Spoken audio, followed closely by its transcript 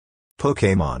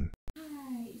Pokémon.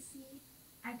 Hi, see?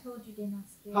 I told you they're not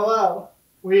scared. Hello.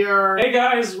 We are. Hey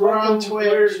guys, we're on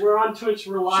Twitch. We're on Twitch.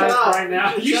 We're live right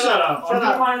now. You shut up. I'm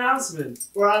doing my announcement.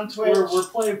 We're on Twitch. We're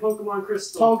playing Pokemon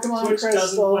Crystal. Pokemon Twitch Crystal.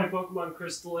 doesn't play Pokemon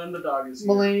Crystal, and the dog is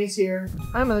here. Mulaney's here.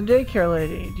 I'm the daycare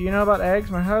lady. Do you know about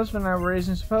eggs? My husband and I were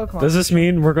raising some Pokemon. Does this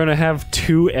mean we're gonna have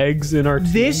 2 eggs in our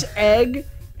team? This egg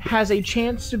has a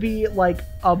chance to be like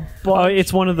a bunch. Oh,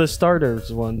 it's one of the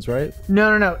starters ones, right?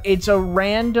 No. It's a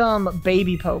random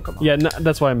baby Pokemon. Yeah, no,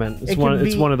 that's what I meant. It's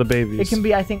one of the babies. It can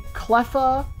be, I think,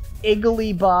 Cleffa,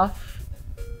 Igglybuff,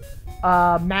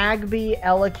 Magby,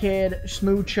 Elekid,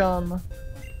 Smoochum.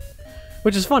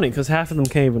 Which is funny, because half of them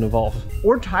can't even evolve.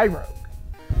 Or Tyrogue.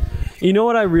 You know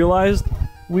what I realized?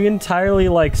 We entirely,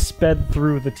 like, sped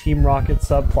through the Team Rocket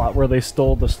subplot where they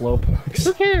stole the Slowpokes.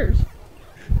 Who cares?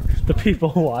 The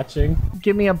people watching.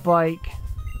 Give me a bike.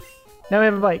 Now we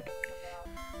have a bike.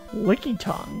 Licky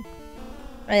Tongue.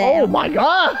 Oh my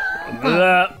god!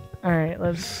 Alright,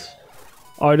 let's...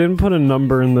 Oh, I didn't put a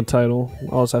number in the title.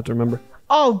 I'll just have to remember.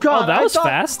 Oh god! Oh, that was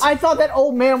fast. I thought that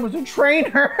old man was a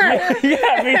trainer.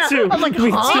 Yeah, me too. I'm like, me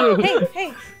huh? too.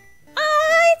 Hey!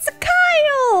 It's a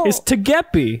Kyle! It's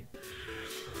Togepi.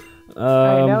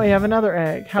 Alright, now we have another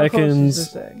egg. How close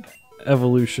is this egg?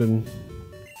 Evolution.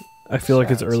 I feel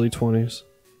like it's early 20s.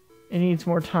 It needs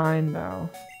more time, though.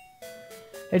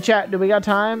 Hey, chat, do we got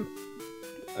time?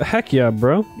 Heck yeah,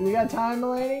 bro. Do we got time,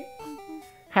 lady?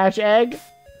 Hatch egg?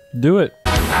 Do it.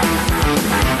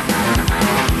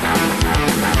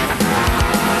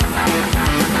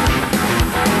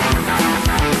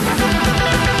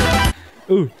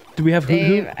 Ooh, do we have Hoot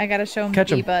Dave, Hoot? I gotta show him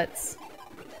Catch him. B-butts.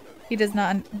 He does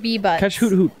not... B-butts. Catch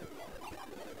Hoot Hoot.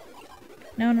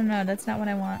 No, that's not what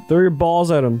I want. Throw your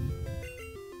balls at him.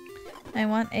 I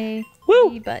want a Woo!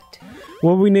 B-butt.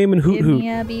 What are we naming Hoot Give Hoot? me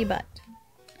a B-butt.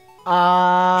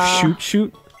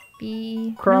 Shoot.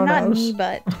 B... Kronos. No, not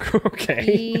me-butt. Okay.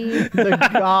 B... The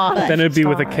god. Then it'd be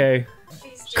with a K.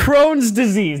 Crohn's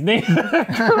disease. Name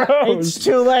Crohn's. It's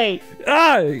too late.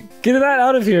 Ah, get that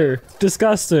out of here.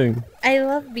 Disgusting. I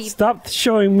love B-butts. Stop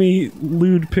showing me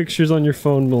lewd pictures on your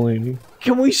phone, Mulaney.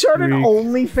 Can we start an Freak.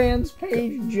 OnlyFans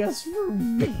page just for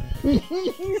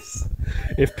bees?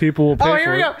 If people will pay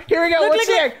for it. Here we go. What's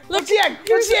the egg? What's the egg?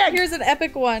 What's the egg? Here's an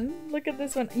epic one. Look at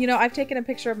this one. You know, I've taken a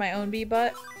picture of my own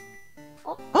B-butt.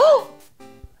 Oh!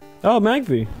 Oh,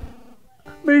 Magby.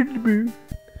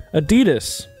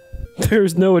 Adidas.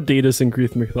 There's no Adidas in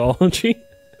Greek mythology.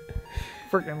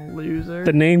 Freaking loser.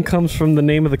 The name comes from the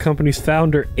name of the company's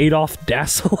founder, Adolf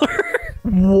Dassler.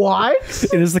 What?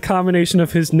 It is the combination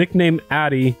of his nickname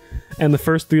Addy and the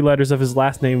first 3 letters of his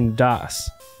last name Das.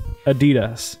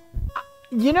 Adidas.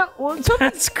 You know,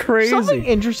 That's crazy. something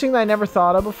interesting that I never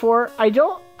thought of before. I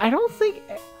don't think...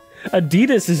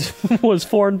 Adidas was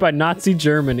formed by Nazi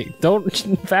Germany. Don't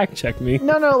fact check me.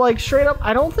 No, like straight up,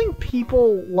 I don't think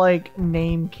people like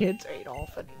name kids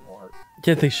Adolf anymore.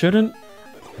 Yeah, they shouldn't.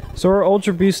 So are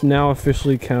Ultra Beasts now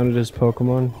officially counted as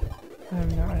Pokemon? I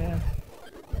have no idea.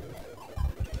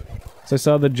 So I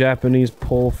saw the Japanese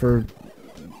poll for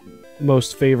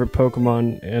most favorite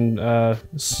Pokemon, and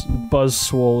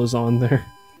Buzzswole is on there.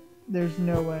 There's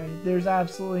no way. There's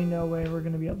absolutely no way we're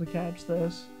gonna be able to catch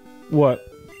this. What?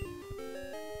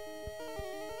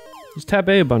 Just tap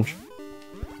A bunch.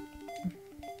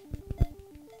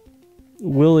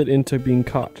 Will it into being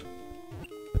caught?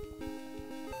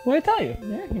 What did I tell you?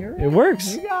 Yeah, here It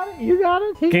works. You got it. You got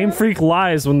it. Game Freak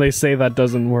lies when they say that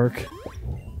doesn't work.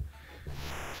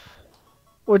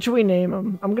 What should we name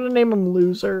him? I'm gonna name him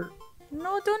Loser.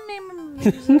 No, don't name him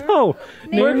loser. No!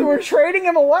 We're trading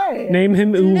him away. Name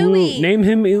him Uwu. Louie. Name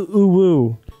him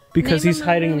Uwu. Because Name he's him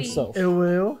hiding Louie. himself.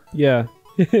 Ew. Yeah.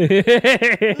 Uwu.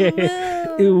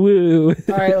 Uwu.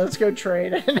 All right, let's go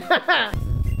trade.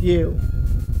 You.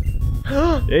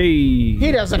 Hey.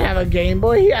 He doesn't have a Game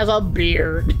Boy. He has a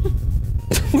beard.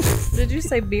 Did you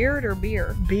say beard or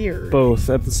beer? Beard. Both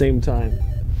at the same time.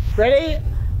 Ready?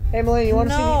 Emily, you want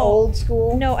to see the No. old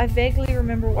school? No, I vaguely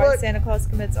remember why Look. Santa Claus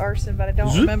commits arson, but I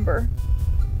don't remember.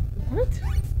 What?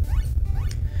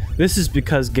 This is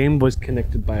because Game Boy's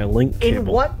connected by a link cable. In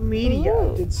what media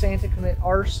Ooh. did Santa commit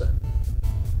arson?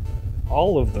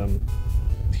 All of them.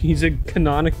 He's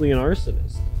canonically an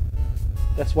arsonist.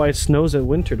 That's why it snows in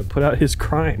winter, to put out his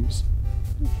crimes.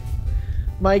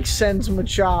 Mike sends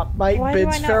Machop. Mike Why do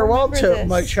bids I not farewell to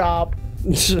remember this? Machop.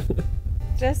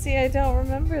 Jesse, I don't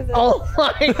remember this. Oh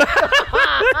my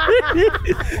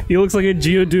god! He looks like a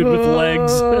Geodude with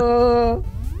legs.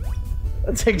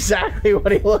 That's exactly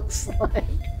what he looks like.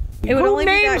 It would Who only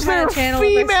be that names kind their of channel if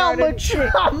I female started...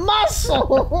 Machop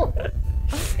muscle?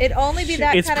 It'd only be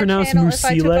that It's kind of pronounced channel if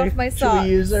I took Musile. off my Should socks.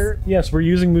 we use her? Yes, we're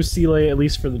using Musile at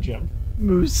least for the gym.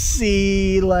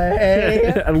 Musile.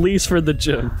 At least for the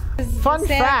gym. Fun Santa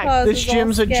fact, Claus this is all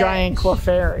gym's a sketch. giant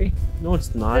Clefairy. No,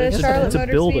 it's not. The It's Charlotte a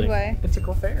Motor building. Speedway. It's a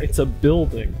Clefairy. It's a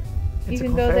building. You It's a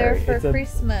can go there Clefairy. for It's a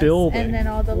Christmas, building. and then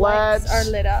all the lights Let's-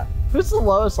 are lit up. Who's the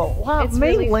lowest level? Wow, It's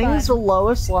Mei really Ling's the fun.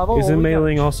 lowest level. Isn't We Mei got-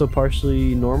 Ling also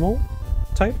partially normal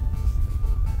type?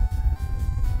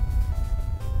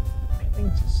 Mei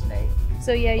Ling's a snake.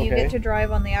 So yeah, you Okay. get to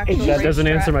drive on the actual That That racetrack, doesn't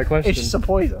answer my question. It's just a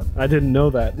poison. I didn't know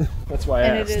that. That's why I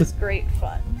and it asked. is great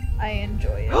fun. I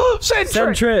enjoy it. Sentry!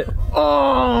 Sentrit.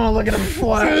 Oh, look at him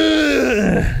fly. I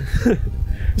had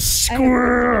a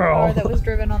Squirrel. car that was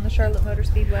driven on the Charlotte Motor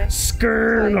Speedway.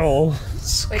 Skirtle.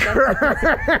 Wait,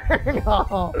 that's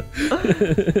Oh.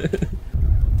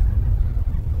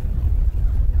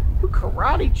 Ooh,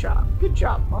 karate chop. Good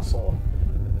job, muscle.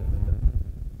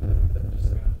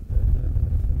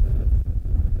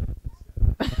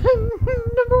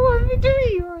 Number 1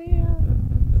 victory,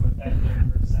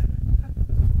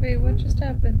 Wait, what just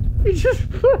happened? We just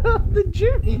put up the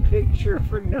Jimmy picture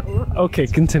for no reason. Okay,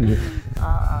 continue.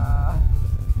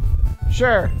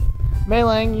 Sure. Mei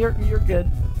Ling, you're good.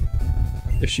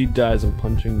 If she dies, I'm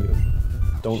punching you.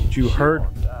 Don't you She hurt?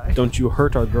 won't die. Don't you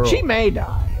hurt our girl? She may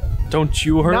die. Don't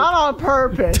you hurt? Not on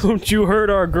purpose. Don't you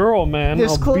hurt our girl, man?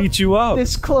 This I'll beat you up.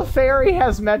 This Clefairy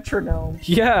has metronome,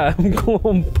 Yeah, I'm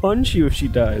going to punch you if she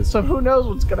dies. so who knows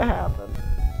what's gonna happen.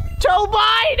 Joe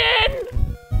Biden!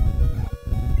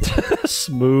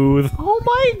 Smooth. Oh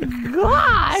my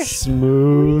gosh!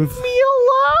 Smooth. Leave me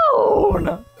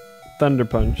alone! Thunder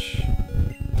punch.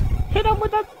 Hit him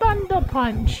with a thunder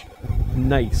punch.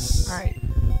 Nice. Alright.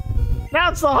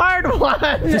 Now it's the hard one!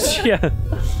 Yeah.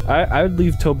 I would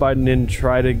leave Toe Biden in,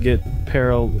 try to get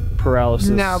paralysis.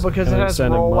 No, because and it then has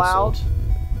send him rollout, muscle.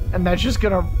 and that's just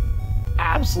gonna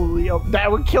absolutely.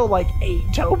 That would kill like 8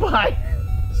 Toe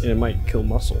Bidens. It might kill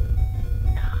muscle.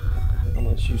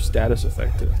 Unless you status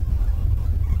affect it.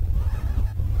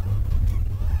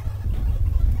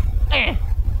 Eh.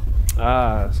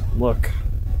 Ah, look.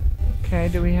 Okay,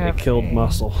 do we have. It killed a-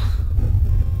 muscle.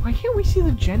 Why can't we see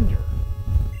the gender?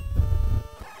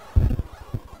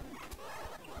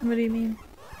 What do you mean?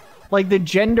 Like the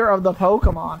gender of the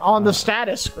Pokemon on the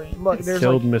status screen. Look, there's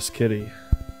Killed like. Miss Kitty.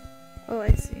 Oh,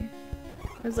 I see.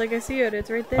 I was like, I see it. It's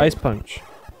right there. Ice punch.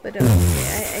 But okay,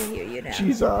 I hear you now.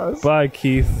 Jesus. Bye,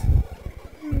 Keith.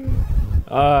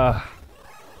 Ah.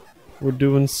 We're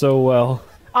doing so well.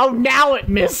 Oh, now it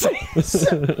misses.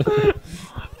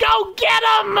 Go get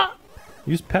him!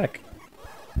 Use Peck.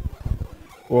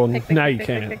 Well, Pick, pick, now pick, you pick,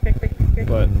 can't. pick, pick, pick, pick, pick.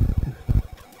 But.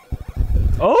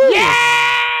 Oh!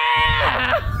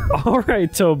 Yeah!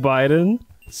 Alright, Toe Biden.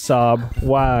 Sob.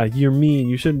 Why? You're mean.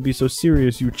 You shouldn't be so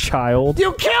serious, you child.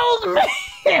 You killed me!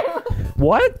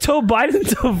 What? Toe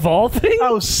Biden's evolving?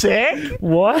 Oh, sick?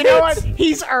 What? You know what?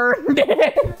 He's earned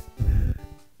it.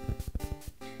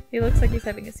 He looks like he's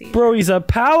having a seizure. Bro, he's a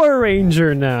Power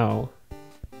Ranger now.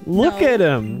 Look No. at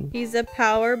him. He's a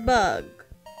power bug.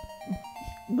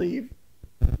 Leave.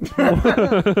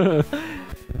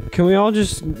 Can we all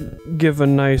just give a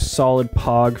nice solid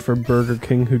pog for Burger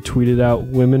King who tweeted out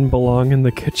women belong in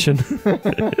the kitchen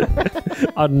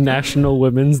on National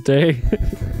Women's Day?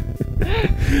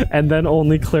 And then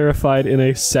only clarified in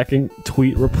a second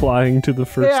tweet replying to the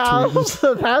first Yeah, tweet.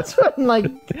 so that's when like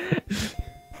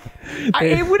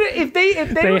it would if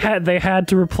They had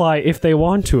to reply if they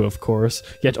want to, of course.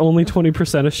 Yet only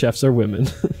 20% of chefs are women.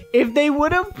 if they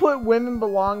would have put women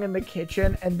belong in the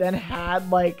kitchen and then had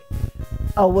like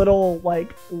a little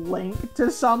like link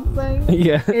to something,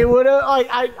 Yeah. it would have like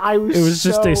I was. It was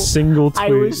just a single tweet. I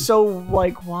was so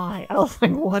like, why? I was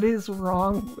like, what is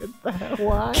wrong with that?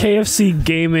 Why? KFC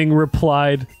Gaming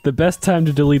replied, "The best time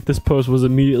to delete this post was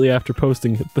immediately after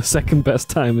posting it. The second best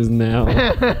time is now."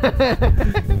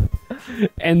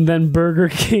 And then Burger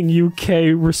King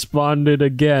UK responded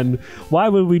again, "Why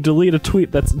would we delete a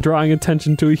tweet that's drawing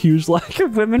attention to a huge lack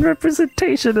of women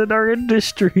representation in our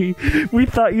industry? We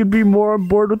thought you'd be more on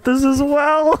board with this as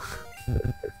well."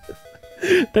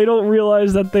 They don't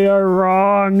realize that they are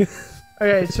wrong.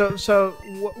 Okay, so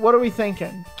what are we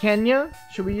thinking? Kenya?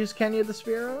 Should we use Kenya the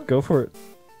Sphero? Go for it.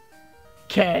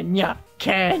 Kenya.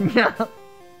 Kenya.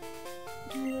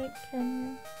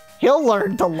 He'll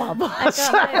learn to love us.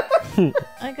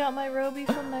 I got my Roby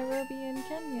from Nairobi in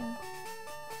Kenya.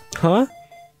 Huh?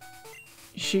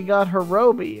 She got her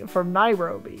Roby from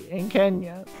Nairobi in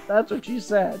Kenya. That's what she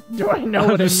said. Do I know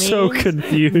what it I'm means? so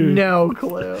confused. No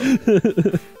clue.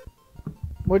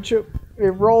 It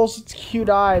rolls its cute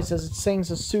eyes as it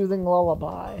sings a soothing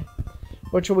lullaby.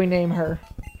 What should we name her?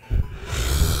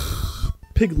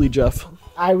 Piggly Jeff.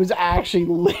 I was actually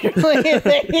literally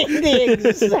thinking the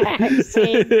exact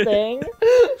same thing.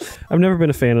 I've never been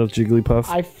a fan of Jigglypuff.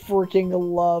 I freaking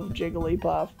love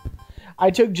Jigglypuff. I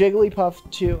took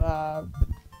Jigglypuff to,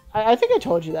 I think I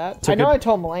told you that. I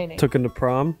told Mulaney. Took him to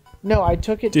prom? No, I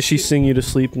took it Did she sing you to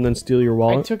sleep and then steal your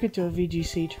wallet? I took it to a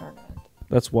VGC tournament.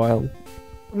 That's wild.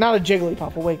 Not a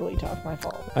Jigglypuff, a Wigglytuff, my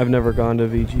fault. I've never gone to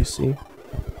VGC.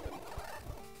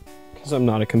 Because I'm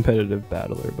not a competitive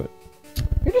battler, but...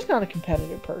 You're just not a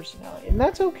competitive personality, and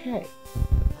that's okay.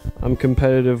 I'm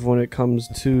competitive when it comes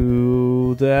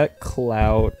to that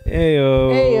clout.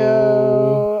 Ayo.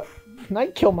 Ayo.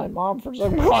 I'd kill my mom for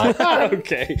some reason.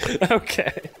 Okay,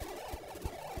 okay.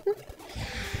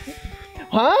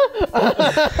 Huh?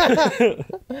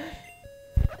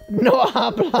 No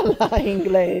habla la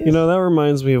inglés. You know, that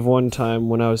reminds me of one time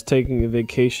when I was taking a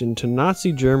vacation to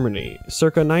Nazi Germany,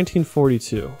 circa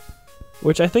 1942.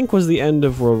 Which I think was the end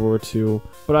of World War II,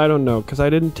 but I don't know, because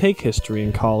I didn't take history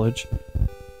in college.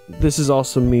 This is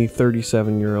also me,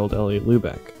 37-year-old Elliot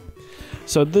Lubeck.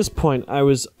 So at this point, I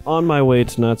was on my way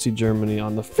to Nazi Germany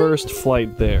on the first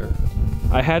flight there.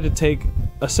 I had to take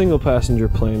a single passenger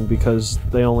plane because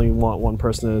they only want one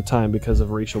person at a time because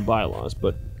of racial bylaws,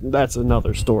 but that's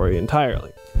another story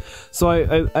entirely. So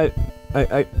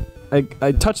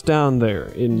I touched down there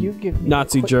in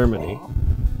Nazi Germany,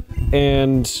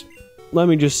 and let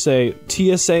me just say,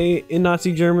 TSA in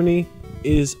Nazi Germany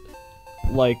is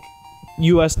like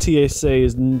US TSA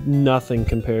is nothing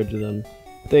compared to them.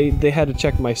 They had to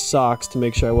check my socks to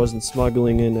make sure I wasn't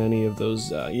smuggling in any of those,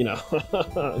 you know,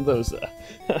 those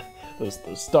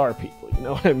star people. You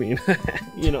know what I mean?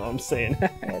 You know what I'm saying? I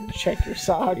had to check your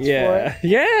socks. Yeah, for it.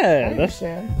 yeah.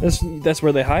 That's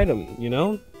where they hide them. You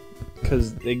know,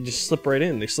 because they just slip right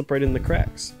in. They slip right in the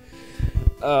cracks.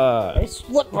 They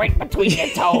slip right between your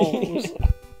toes.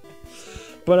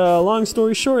 But long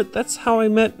story short, that's how I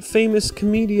met famous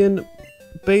comedian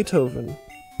Beethoven.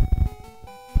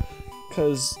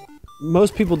 Because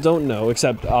most people don't know,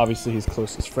 except obviously his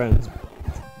closest friends,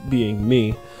 being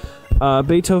me.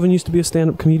 Beethoven used to be a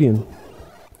stand-up comedian.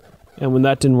 And when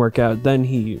that didn't work out, then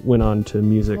he went on to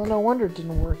music. Well, no wonder it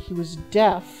didn't work. He was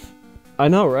deaf. I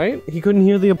know, right? He couldn't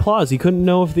hear the applause. He couldn't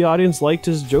know if the audience liked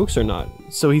his jokes or not.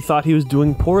 So he thought he was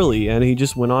doing poorly, and he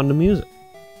just went on to music.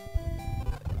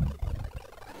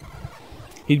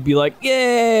 He'd be like,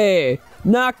 yay!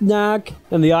 Knock, knock!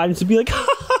 And the audience would be like, ha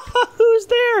ha ha, who's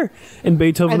there? And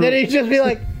Beethoven... And then he'd just be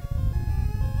like...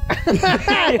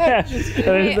 yeah.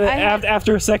 And then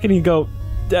after a second, he'd go,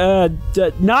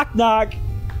 knock, knock!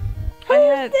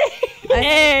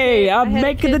 Hey, I'm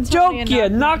making a joke here.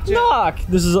 Knock, knock.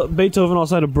 This is Beethoven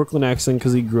also had a Brooklyn accent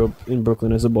because he grew up in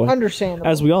Brooklyn as a boy. Understandable.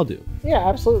 As we all do. Yeah,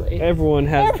 absolutely. Everyone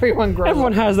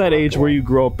has that age where you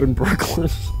grow up in Brooklyn.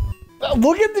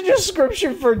 Look at the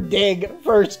description for dig.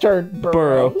 First turn,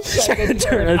 burrow. Second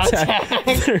turn, attack.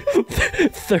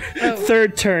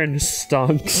 Third turn,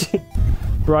 stunks.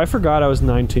 Bro, I forgot I was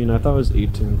 19. I thought I was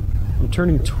 18. I'm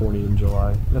turning 20 in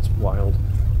July. That's wild.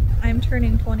 I'm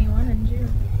turning 21 in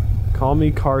June. Call me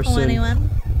Carson. 21.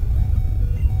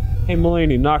 Hey,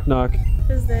 Mulaney, knock knock.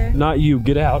 Who's there? Not you,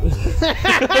 get out.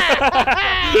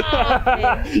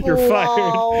 You're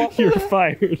fired. You're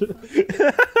fired.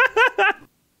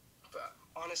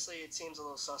 Honestly, it seems a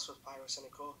little sus with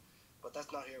pyrocynical, but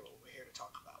that's not what we're here to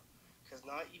talk about. Because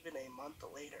not even a month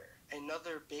later,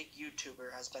 another big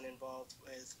YouTuber has been involved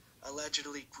with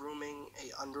allegedly grooming a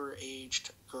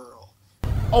underaged girl.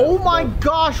 Oh my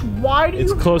gosh, why do you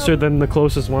It's closer than the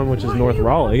closest one, which is North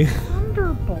Raleigh.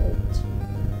 Thunderbolt?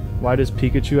 Why does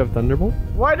Pikachu have Thunderbolt?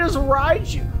 Why does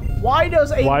Raichu... Why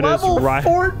does a level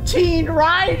 14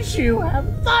 Raichu have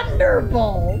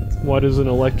Thunderbolt? Why does an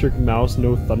electric mouse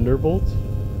know Thunderbolt?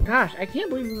 Gosh, I can't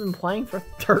believe we've been playing for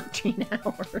 13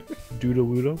 hours.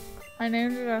 Doodle-woodle? I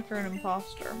named it after an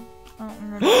imposter. I don't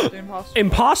remember what the imposter.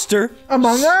 Imposter?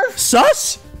 Among Us?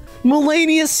 Sus?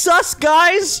 Mulaney is sus,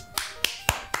 guys!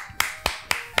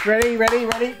 Ready?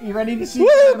 You ready to see?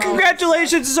 Woo!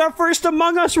 Congratulations! It's our first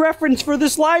Among Us reference for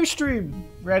this live stream.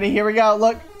 Ready? Here we go.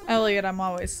 Look. Elliot, I'm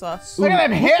always sus. Look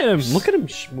at him hips. Look at him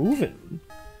moving.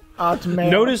 Oh, it's male.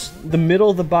 Notice the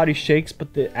middle of the body shakes,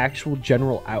 but the actual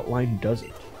general outline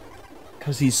doesn't.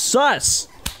 Because he's sus.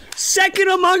 Second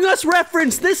Among Us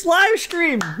reference this live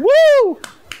stream. Woo!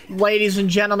 Ladies and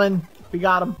gentlemen, we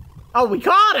got him. Oh, we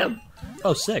caught him.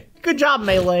 Oh, sick. Good job,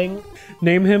 Mei-Ling.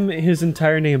 Name him his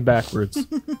entire name backwards.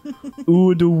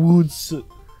 Woodus.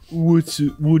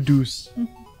 Ududus.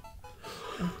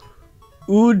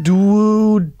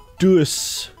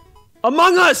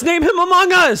 Among Us! Name him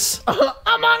Among Us!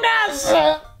 Among Us!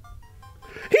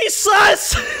 He's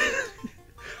sus!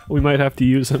 We might have to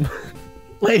use him.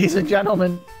 Ladies and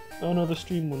gentlemen, Oh no, the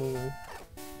stream went away.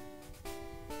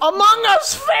 Among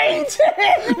Us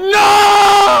fainted!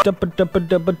 No!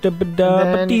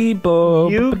 Then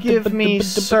you give me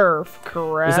Surf,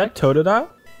 correct? Is that Totodile?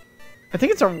 I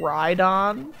think it's a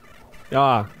Rhydon.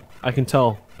 Ah, I can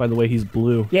tell by the way he's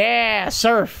blue. Yeah,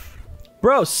 Surf.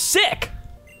 Bro, sick!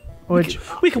 Which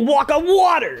We can walk on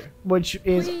water!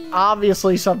 is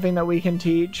obviously something that we can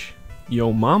teach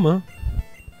Yo mama.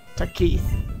 to Keith.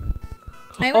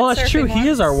 I Oh, went that's true. surfing He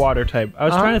is once. our water type. I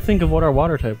was trying to think of what our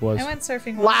water type was. I went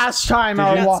surfing once. Last time you?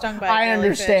 our Got water, stung by a I jellyfish.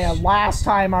 understand. Last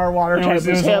time our water type was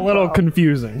It was a hippo. little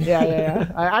confusing.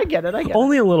 Yeah. I get it.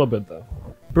 Only a little bit though.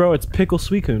 Bro, it's Pickle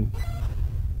Suicune.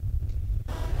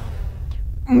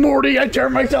 Morty, I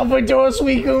turned myself into a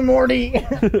Suicune, Morty.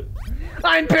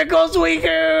 I'm Pickle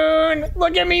Suicune.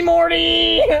 Look at me,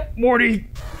 Morty. Morty,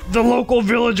 the local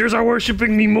villagers are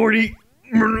worshiping me, Morty.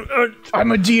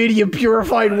 I'm a deity of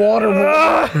purified water.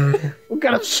 Morty. What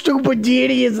kind of stupid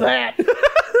deity is that?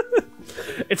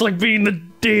 It's like being the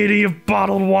deity of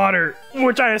bottled water,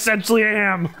 which I essentially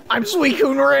am. I'm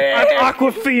Suicune Red. I'm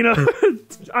Aquafina.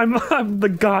 I'm the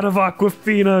god of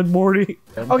Aquafina, Morty.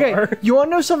 Okay, you want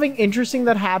to know something interesting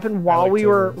that happened while we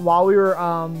were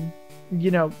you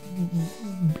know,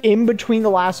 in between the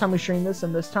last time we streamed this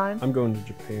and this time? I'm going to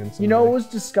Japan someday. You know what was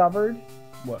discovered?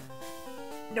 What?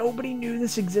 Nobody knew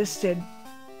this existed.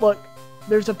 Look,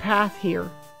 there's a path here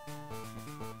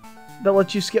that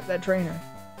lets you skip that trainer.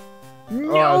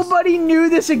 Nobody knew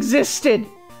this existed.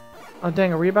 Oh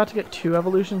dang, are we about to get 2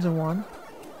 evolutions in one?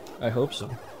 I hope so.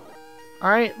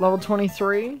 Alright, level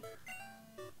 23.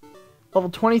 Level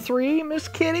 23, Miss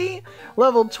Kitty.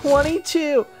 Level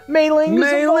 22, Mayling's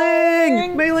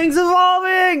evolving. Mayling's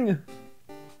evolving!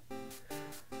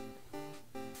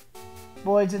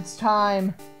 Boys, it's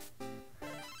time.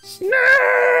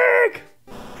 Snake!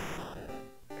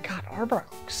 God, Arbok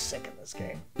looks sick in this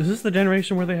game. Is this the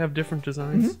generation where they have different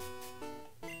designs?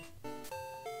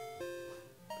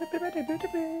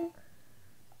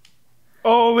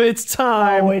 Oh, it's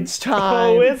time! Oh, it's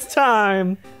time. Oh, it's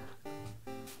time!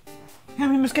 Hey,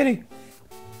 Miss Kitty!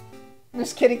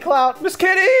 Miss Kitty Clout. Miss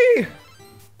Kitty!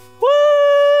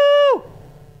 Woo!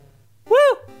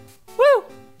 Woo! Woo!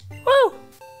 Woo!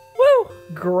 Woo!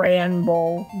 Grand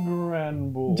Bowl.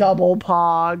 Grand Bull. Double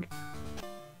Pog.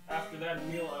 After that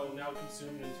meal, I will now consume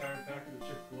an entire packet of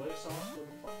Chick-fil-A sauce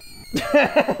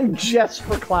for the Just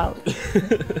for clout.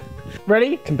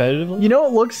 Ready? Competitively? You know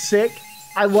what looks sick?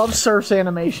 I love Surf's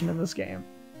animation in this game.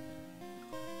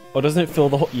 Oh, doesn't it fill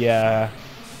the whole... Yeah.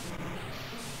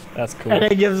 That's cool. And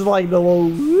it gives like the little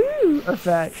woo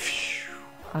effect.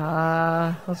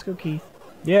 Let's go, Keith.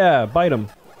 Yeah, bite him.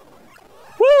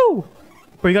 Woo!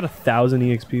 Bro, you got 1,000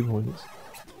 EXP points.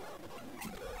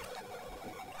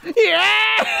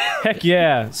 Yeah! Heck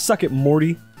yeah. Suck it,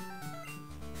 Morty.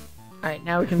 Alright,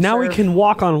 now we can Now we surf. can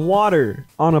walk on water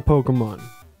on a Pokemon.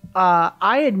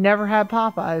 I had never had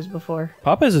Popeyes before.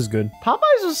 Popeyes is good.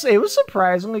 Popeyes was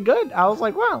surprisingly good. I was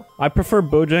like, wow. I prefer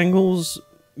Bojangles,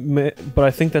 but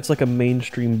I think that's like a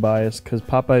mainstream bias because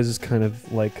Popeyes is kind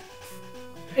of like...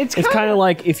 It's kind of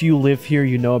like if you live here,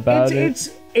 you know about it.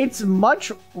 It's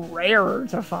much rarer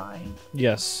to find.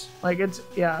 Yes. Like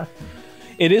yeah.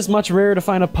 It is much rarer to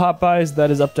find a Popeyes that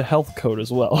is up to health code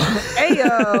as well.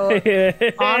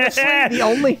 Ayo! Honestly, the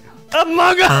only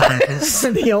Among Us!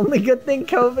 the only good thing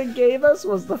COVID gave us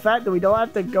was the fact that we don't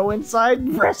have to go inside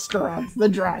restaurants, the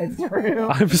drive-thru.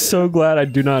 I'm so glad I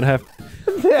do not have...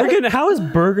 Freaking, how is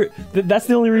Burger... That's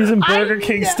the only reason Burger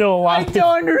King's still alive. I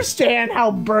don't understand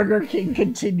how Burger King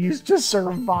continues to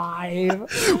survive.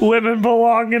 Women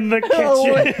belong in the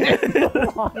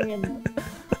kitchen.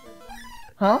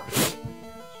 Huh?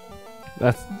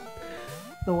 That's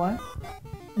The what?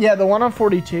 Yeah, the one on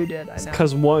 42 did, I know.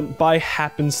 because by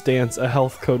happenstance, a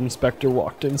health code inspector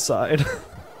walked inside.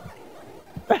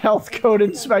 The health code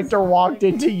inspector walked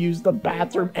in to use the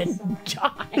bathroom and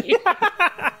died.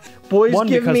 Boys One,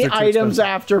 give because me they're too items expensive.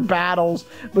 after battles,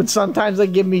 but sometimes they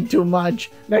give me too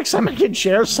much. Next time I can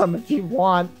share some if you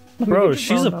want. Let me Bro, get your she's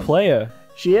phone a number. playa.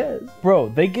 She is. Bro,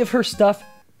 they give her stuff,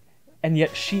 and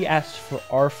yet she asked for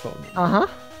our phone number. Uh-huh.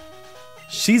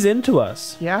 She's into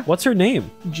us. Yeah. What's her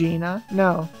name? Gina.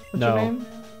 No. What's No. her name?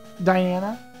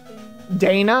 Diana?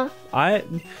 Dana?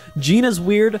 Gina's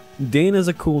weird. Dana's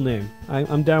a cool name.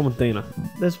 I'm down with Dana.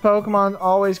 This Pokemon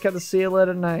always kept the sea lit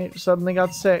at night. Suddenly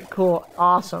got sick. Cool.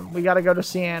 Awesome. We gotta go to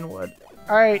Cianwood.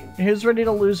 Alright, who's ready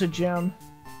to lose a gym?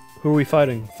 Who are we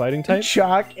fighting? Fighting type?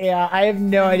 Chuck? Yeah, I have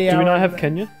no idea. Do we how not I- have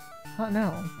Kenya? Oh,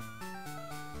 no.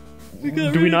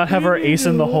 Do we not have our ace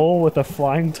in the hole with a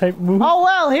flying type move? Oh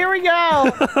well, here we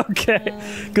go.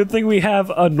 Okay. Good thing we have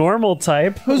a normal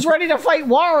type. Who's ready to fight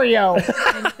Wario?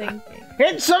 I'm thinking.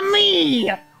 It's a me.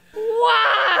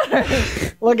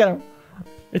 What? Look at him.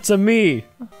 It's a me,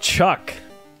 Chuck.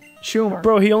 Schumer.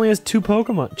 Bro, he only has 2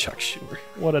 Pokemon. Chuck Schumer.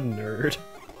 What a nerd.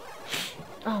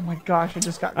 Oh my gosh, I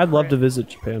just got. I'd love to crit. visit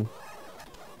Japan.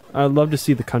 I'd love to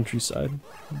see the countryside.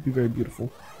 It'd be very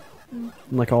beautiful. And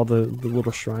like all the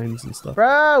little shrines and stuff.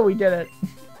 Bro, we did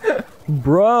it.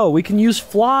 Bro, we can use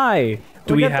fly.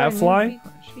 Do we got have that fly?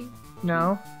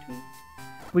 No.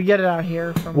 We get it out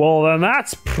here from. Well, then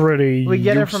that's pretty We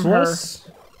get it from her. useless.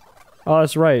 Oh,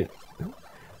 that's right.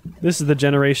 This is the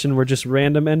generation where just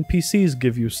random NPCs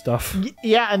give you stuff.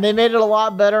 Yeah, and they made it a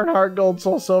lot better in Heart Gold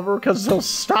Soul Silver because they'll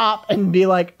stop and be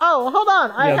like, "Oh, hold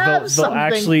on, I have they'll something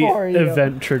actually for you."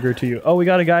 event trigger to you. Oh, we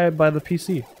got a guy by the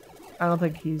PC. I don't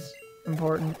think he's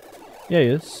important. Yeah, he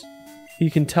is.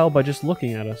 He can tell by just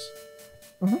looking at us.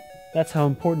 Mhm. That's how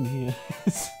important he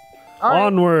is. All right,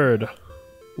 Onward.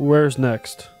 Where's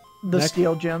next? the next-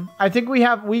 Steel Gym. I think we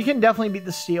can definitely beat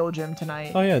the Steel Gym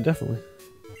tonight. Oh yeah, definitely.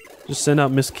 Just send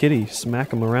out Miss Kitty,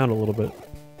 smack him around a little bit.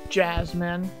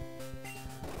 Jasmine.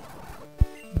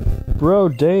 Bro,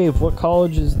 Dave, what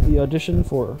college is the audition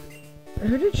for?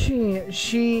 Who did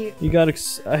she? You got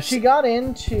She got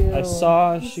into. I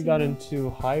saw she got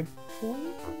into High Point.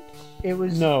 It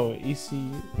was No,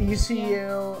 ECU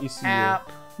ECU, ECU. App,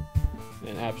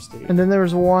 and App State. and then there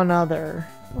was one other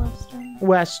Western.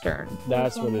 Western.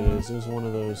 That's what it is. It was one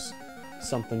of those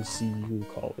something CU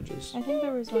colleges. I think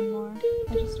there was one more.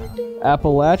 I just don't remember.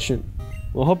 Appalachian.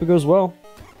 Well, hope it goes well.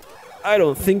 I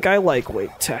don't think I like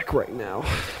weight tech right now.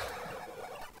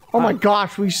 Oh my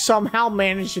gosh, we somehow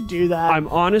managed to do that. I'm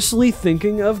honestly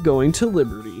thinking of going to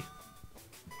Liberty.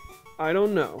 I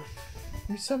don't know.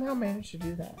 We somehow managed to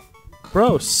do that.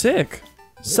 Bro, sick.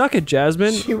 Suck it,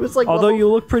 Jasmine. She was like, Although level, you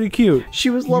look pretty cute. she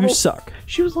was level. You suck.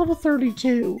 She was level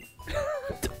 32.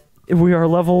 We are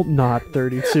level not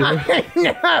 32.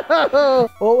 No.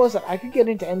 What was it? I could get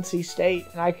into NC State,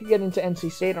 and I could get into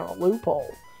NC State on a loophole.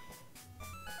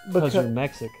 Because you're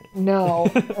Mexican.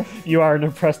 No. You are an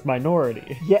oppressed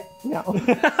minority. Yeah, no.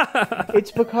 It's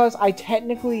because I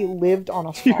technically lived on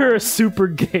a farm. You're a super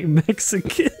gay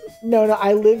Mexican. No,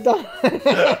 I lived on.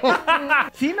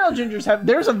 Female gingers have.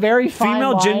 There's a very fine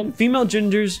line. Female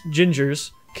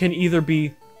gingers can either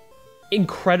be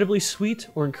incredibly sweet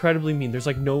or incredibly mean. There's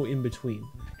like no in between,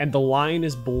 and the line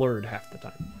is blurred half the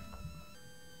time.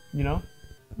 You know?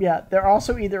 Yeah, they're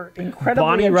also either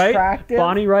incredibly attractive.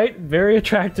 Bonnie Wright, very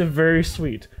attractive, very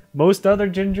sweet. Most other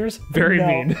gingers, very No,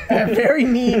 mean. very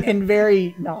mean and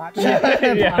very not.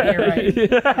 Bonnie Wright.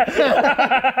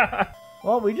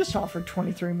 Well, we just talked for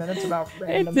 23 minutes about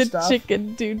random It's a stuff.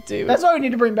 chicken doo-doo. That's why we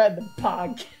need to bring back the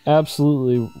podcast.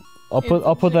 Absolutely. I'll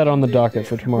put that on the docket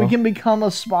for tomorrow. We can become a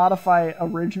Spotify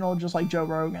original, just like Joe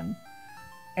Rogan,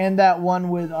 and that one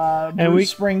with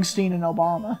Bruce Springsteen and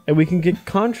Obama. And we can get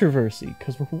controversy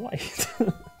because we're white.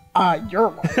 You're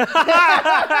one. Okay,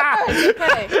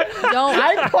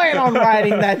 I plan on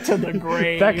riding that to the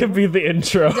grave. That could be the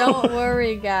intro. don't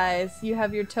worry, guys. You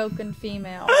have your token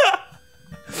female.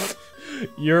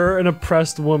 You're an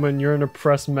oppressed woman. You're an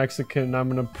oppressed Mexican.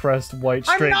 I'm an oppressed white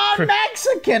I'm straight. not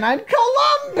Mexican. I'm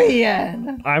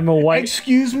Colombian. I'm a white.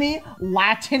 Excuse me,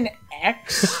 Latin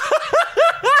X.